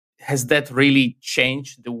has that really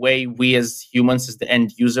changed the way we as humans, as the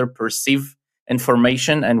end user, perceive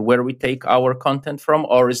information and where we take our content from?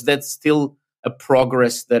 Or is that still a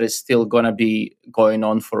progress that is still going to be going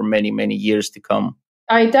on for many, many years to come?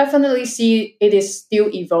 I definitely see it is still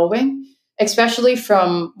evolving, especially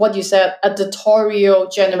from what you said, editorial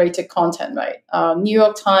generated content, right? New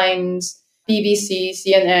York Times, BBC,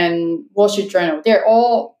 CNN, Wall Street Journal, they're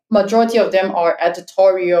all, majority of them are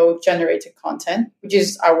editorial generated content, which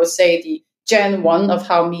is, I would say, the Gen 1 of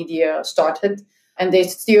how media started. And they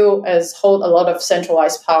still hold a lot of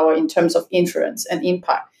centralized power in terms of influence and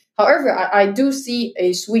impact. However, I do see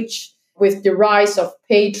a switch with the rise of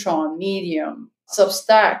Patreon, Medium,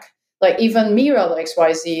 Substack, like even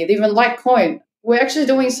Mira.xyz, even LikeCoin. We're actually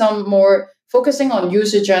doing some more focusing on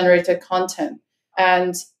user-generated content.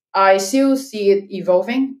 And I still see it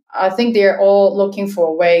evolving. I think they're all looking for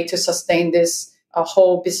a way to sustain this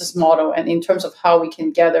whole business model. And in terms of how we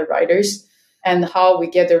can gather writers and how we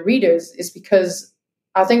gather readers is because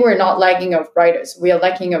I think we're not lacking of writers. We are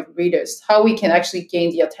lacking of readers. How we can actually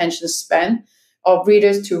gain the attention span of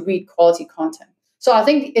readers to read quality content. So I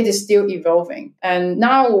think it is still evolving. And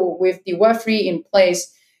now with the Web3 in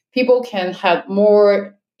place, people can have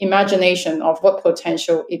more imagination of what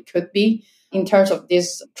potential it could be in terms of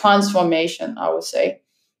this transformation, I would say.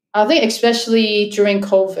 I think especially during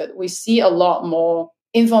COVID, we see a lot more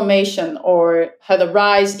information or had a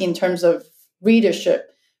rise in terms of readership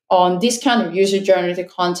on this kind of user-generated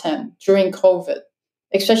content during COVID,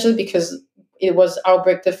 especially because it was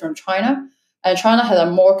outbreaked from China, and China had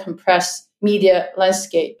a more compressed media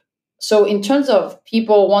landscape. So in terms of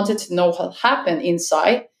people wanted to know what happened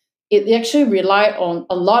inside, it actually relied on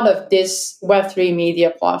a lot of this Web3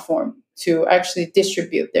 media platform to actually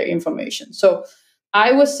distribute their information. So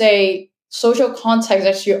I would say social context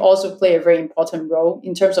actually also play a very important role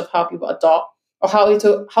in terms of how people adopt or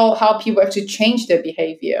how people actually change their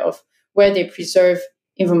behavior of where they preserve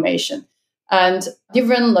information. And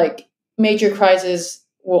different like major crises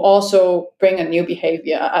will also bring a new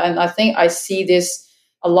behavior. And I think I see this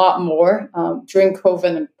a lot more during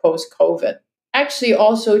COVID and post-COVID. Actually,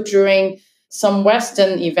 also during some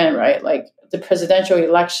Western event, right? Like the presidential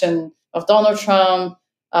election of Donald Trump,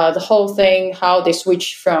 the whole thing, how they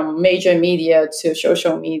switched from major media to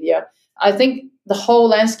social media. I think the whole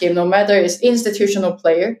landscape, no matter it's institutional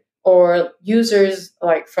player or users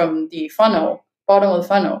like from the funnel, bottom of the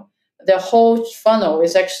funnel, the whole funnel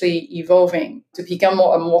is actually evolving to become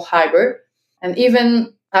more and more hybrid. And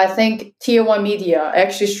even I think tier one media are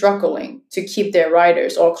actually struggling to keep their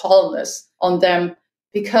writers or columnists on them,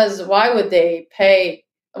 because why would they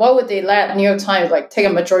let New York Times like take a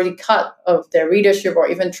majority cut of their readership or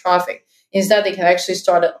even traffic? Instead, they can actually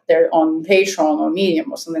start their on Patreon or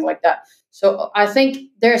Medium or something like that. So I think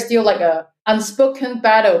there's still like a unspoken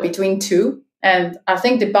battle between two. And I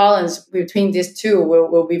think the balance between these two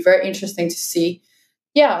will be very interesting to see.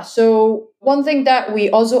 Yeah, so one thing that we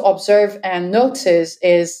also observe and notice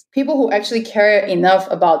is people who actually care enough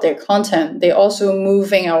about their content, they're also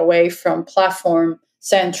moving away from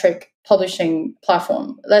platform-centric publishing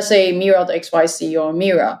platform. Let's say Mira.xyz or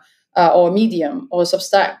Mira or Medium or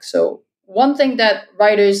Substack. So one thing that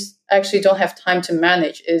writers actually don't have time to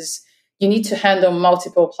manage is you need to handle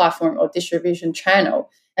multiple platform or distribution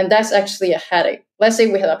channel. And that's actually a headache. Let's say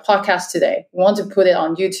we had a podcast today. We want to put it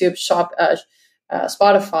on YouTube,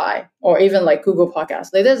 Spotify, or even like Google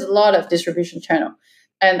Podcasts. Like, there's a lot of distribution channel.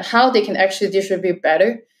 And how they can actually distribute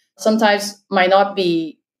better sometimes might not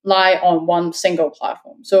be lie on one single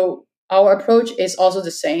platform. So our approach is also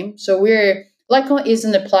the same. So LikeCoin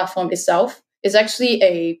isn't a platform itself. It's actually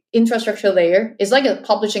a infrastructure layer. It's like a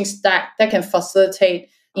publishing stack that can facilitate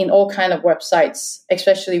in all kind of websites,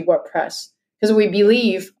 especially WordPress. Because we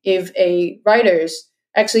believe if writers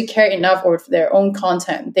actually care enough of their own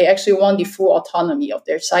content, they actually want the full autonomy of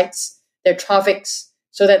their sites, their traffics,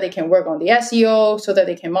 so that they can work on the SEO, so that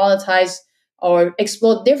they can monetize or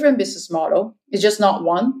explore different business model. It's just not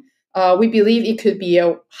one. We believe it could be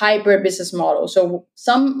a hybrid business model. So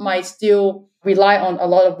some might still rely on a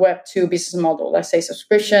lot of Web2 business model, let's say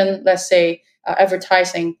subscription, let's say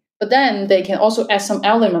advertising, but then they can also add some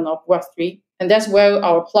element of Web3. And that's where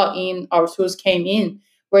our plugin, our tools came in,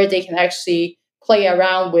 where they can actually play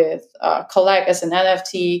around with, collect as an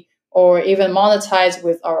NFT, or even monetize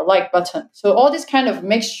with our like button. So all this kind of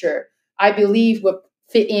mixture, I believe, will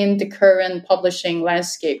fit in the current publishing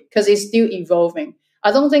landscape because it's still evolving.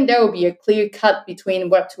 I don't think there will be a clear cut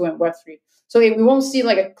between Web2 and Web3. So we won't see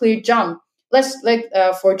like a clear jump.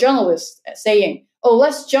 For journalists saying,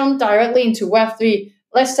 let's jump directly into Web3.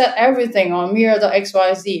 let's set everything on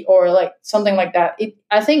mirror.xyz or like something like that.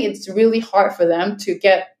 I think it's really hard for them to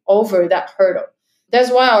get over that hurdle.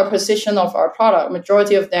 That's why our position of our product,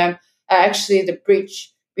 majority of them are actually the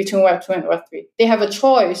bridge between Web 2 and Web 3. They have a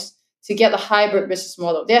choice to get a hybrid business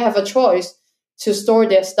model. They have a choice to store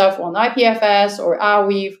their stuff on IPFS or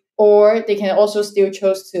Arweave, or they can also still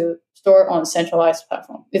choose to store on centralized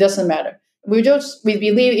platform. It doesn't matter. We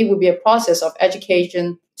believe it would be a process of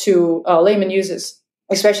education to layman users,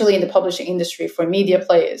 especially in the publishing industry, for media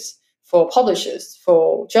players, for publishers,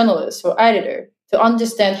 for journalists, for editor, to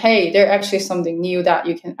understand, hey, there's actually something new that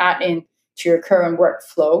you can add in to your current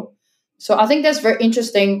workflow. So I think that's very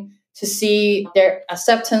interesting to see their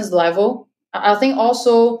acceptance level. I think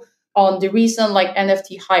also on the recent like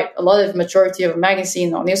NFT hype, a lot of majority of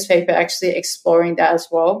magazine or newspaper actually exploring that as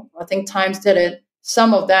well. I think Times did it.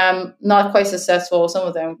 Some of them not quite successful. Some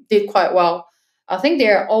of them did quite well. I think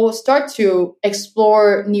they're all start to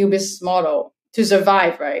explore new business model to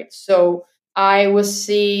survive, right? So I would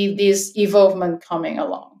see this evolvement coming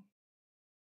along.